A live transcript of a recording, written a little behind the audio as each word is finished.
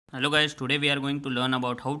Hello guys, today we are going to learn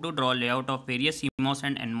about how to draw layout of various CMOS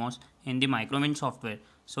and NMOS in the Microwind software.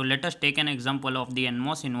 So let us take an example of the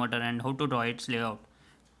NMOS inverter and how to draw its layout.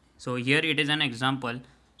 So here it is an example.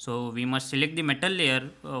 So we must select the metal layer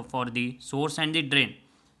for the source and the drain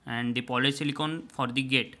and the polysilicon for the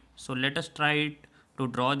gate. So let us try it to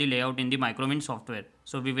draw the layout in the Microwind software.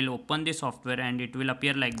 So we will open the software and it will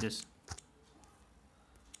appear like this.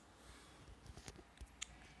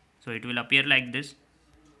 So it will appear like this,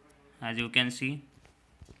 as you can see.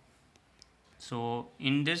 So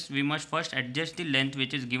in this we must first adjust the length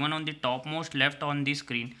which is given on the topmost left on the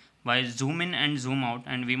screen by zoom in and zoom out,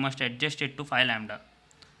 and we must adjust it to 5 lambda.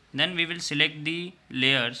 Then we will select the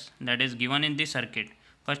layers that is given in the circuit.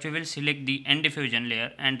 First we will select the N diffusion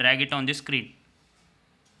layer and drag it on the screen.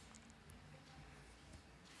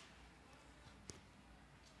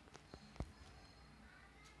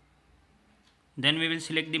 Then we will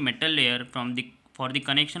select the metal layer for the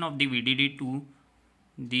connection of the VDD to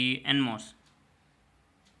the NMOS.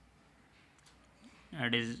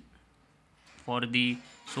 That is, for the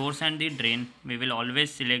source and the drain we will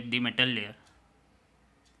always select the metal layer.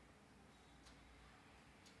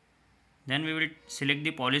 Then we will select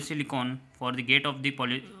the polysilicon for the gate of the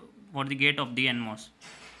NMOS.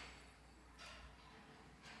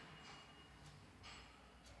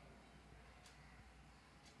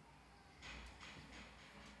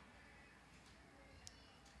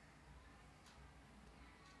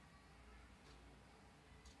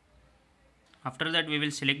 After that we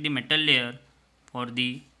will select the metal layer for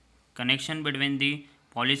the connection between the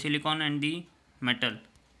polysilicon and the metal.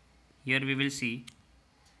 Here we will see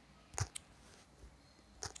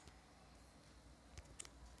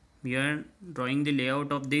we are drawing the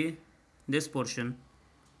layout of this portion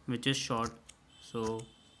which is short. So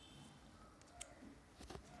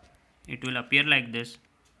it will appear like this.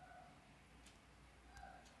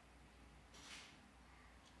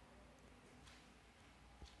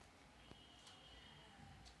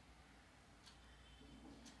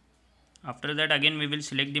 After that again we will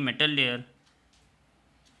select the metal layer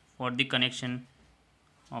for the connection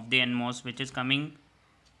of the NMOS which is coming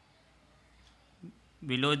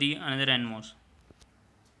below the another NMOS.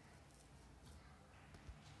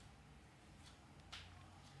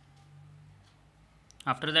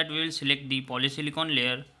 After that we will select the polysilicon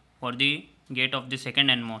layer for the gate of the second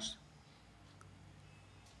NMOS.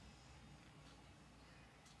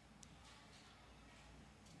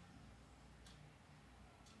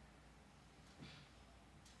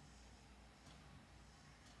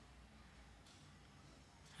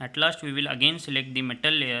 At last we will again select the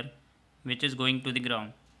metal layer which is going to the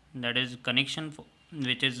ground, that is connection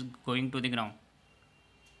which is going to the ground.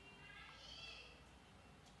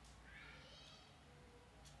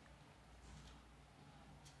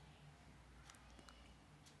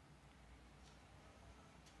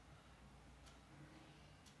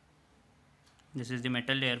 This is the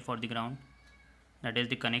metal layer for the ground, that is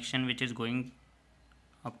the connection which is going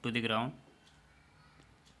up to the ground.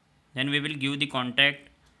 Then we will give the contact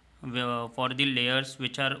for the layers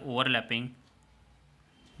which are overlapping.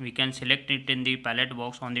 We can select it in the palette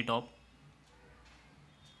box on the top.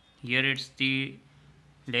 Here it's the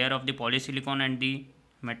layer of the polysilicon and the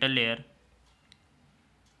metal layer.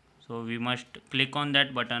 So we must click on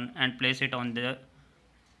that button and place it on the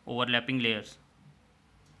overlapping layers.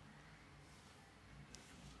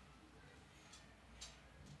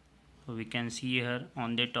 So we can see here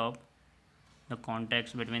on the top the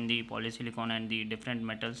contacts between the polysilicon and the different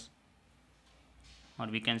metals, or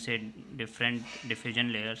we can say different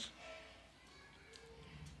diffusion layers.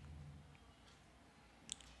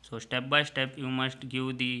 So step by step you must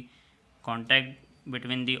give the contact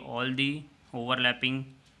between all the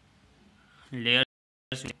overlapping layers.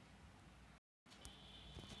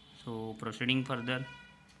 So proceeding further,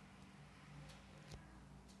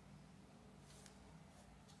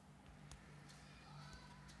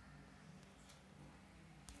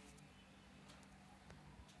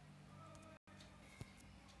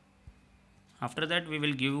 after that we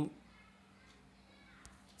will give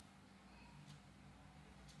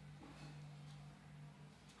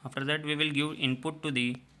input to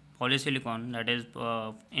the polysilicon, that is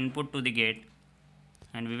input to the gate,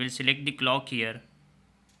 and we will select the clock here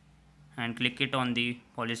and click it on the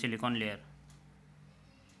polysilicon layer.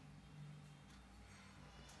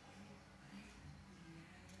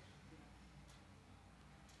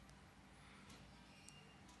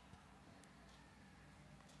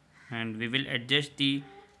 And we will adjust the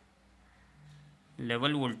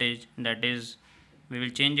level voltage, that is we will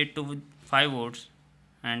change it to 5 volts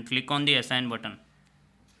and click on the assign button.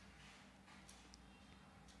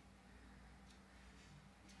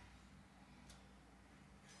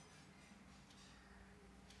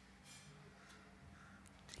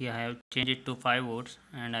 Here I have changed it to 5 volts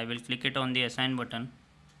and I will click it on the assign button.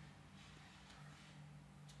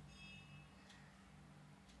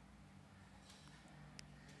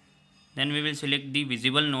 Then we will select the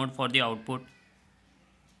visible node for the output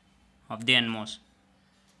of the NMOS.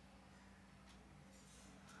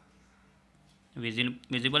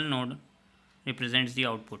 Visible node represents the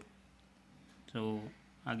output. So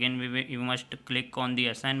again we must click on the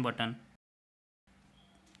assign button.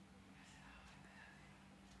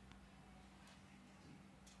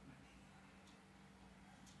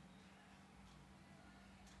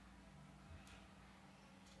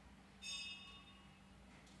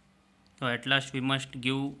 So at last we must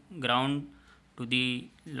give ground to the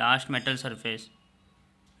last metal surface,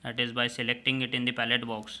 that is by selecting it in the palette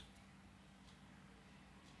box.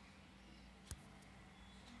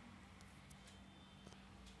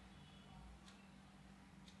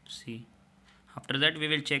 See, after that we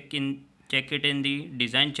will check it in the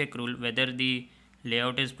design check rule whether the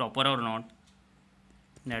layout is proper or not.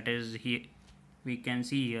 That is here we can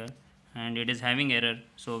see here, and it is having error,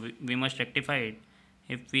 so we must rectify it.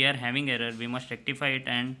 If we are having error, we must rectify it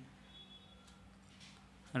and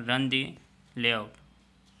run the layout.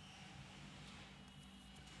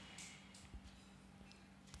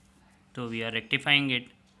 So we are rectifying it.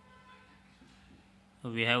 So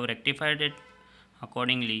we have rectified it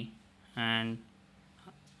accordingly, and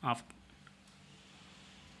after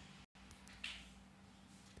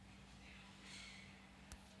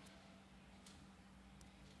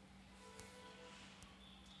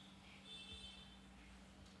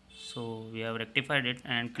so we have rectified it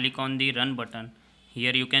and click on the run button.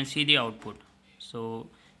 Here you can see the output. So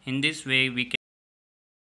in this way we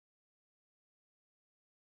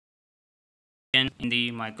can in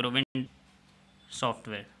the Microwind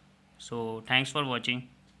software. So thanks for watching.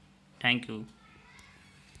 Thank you.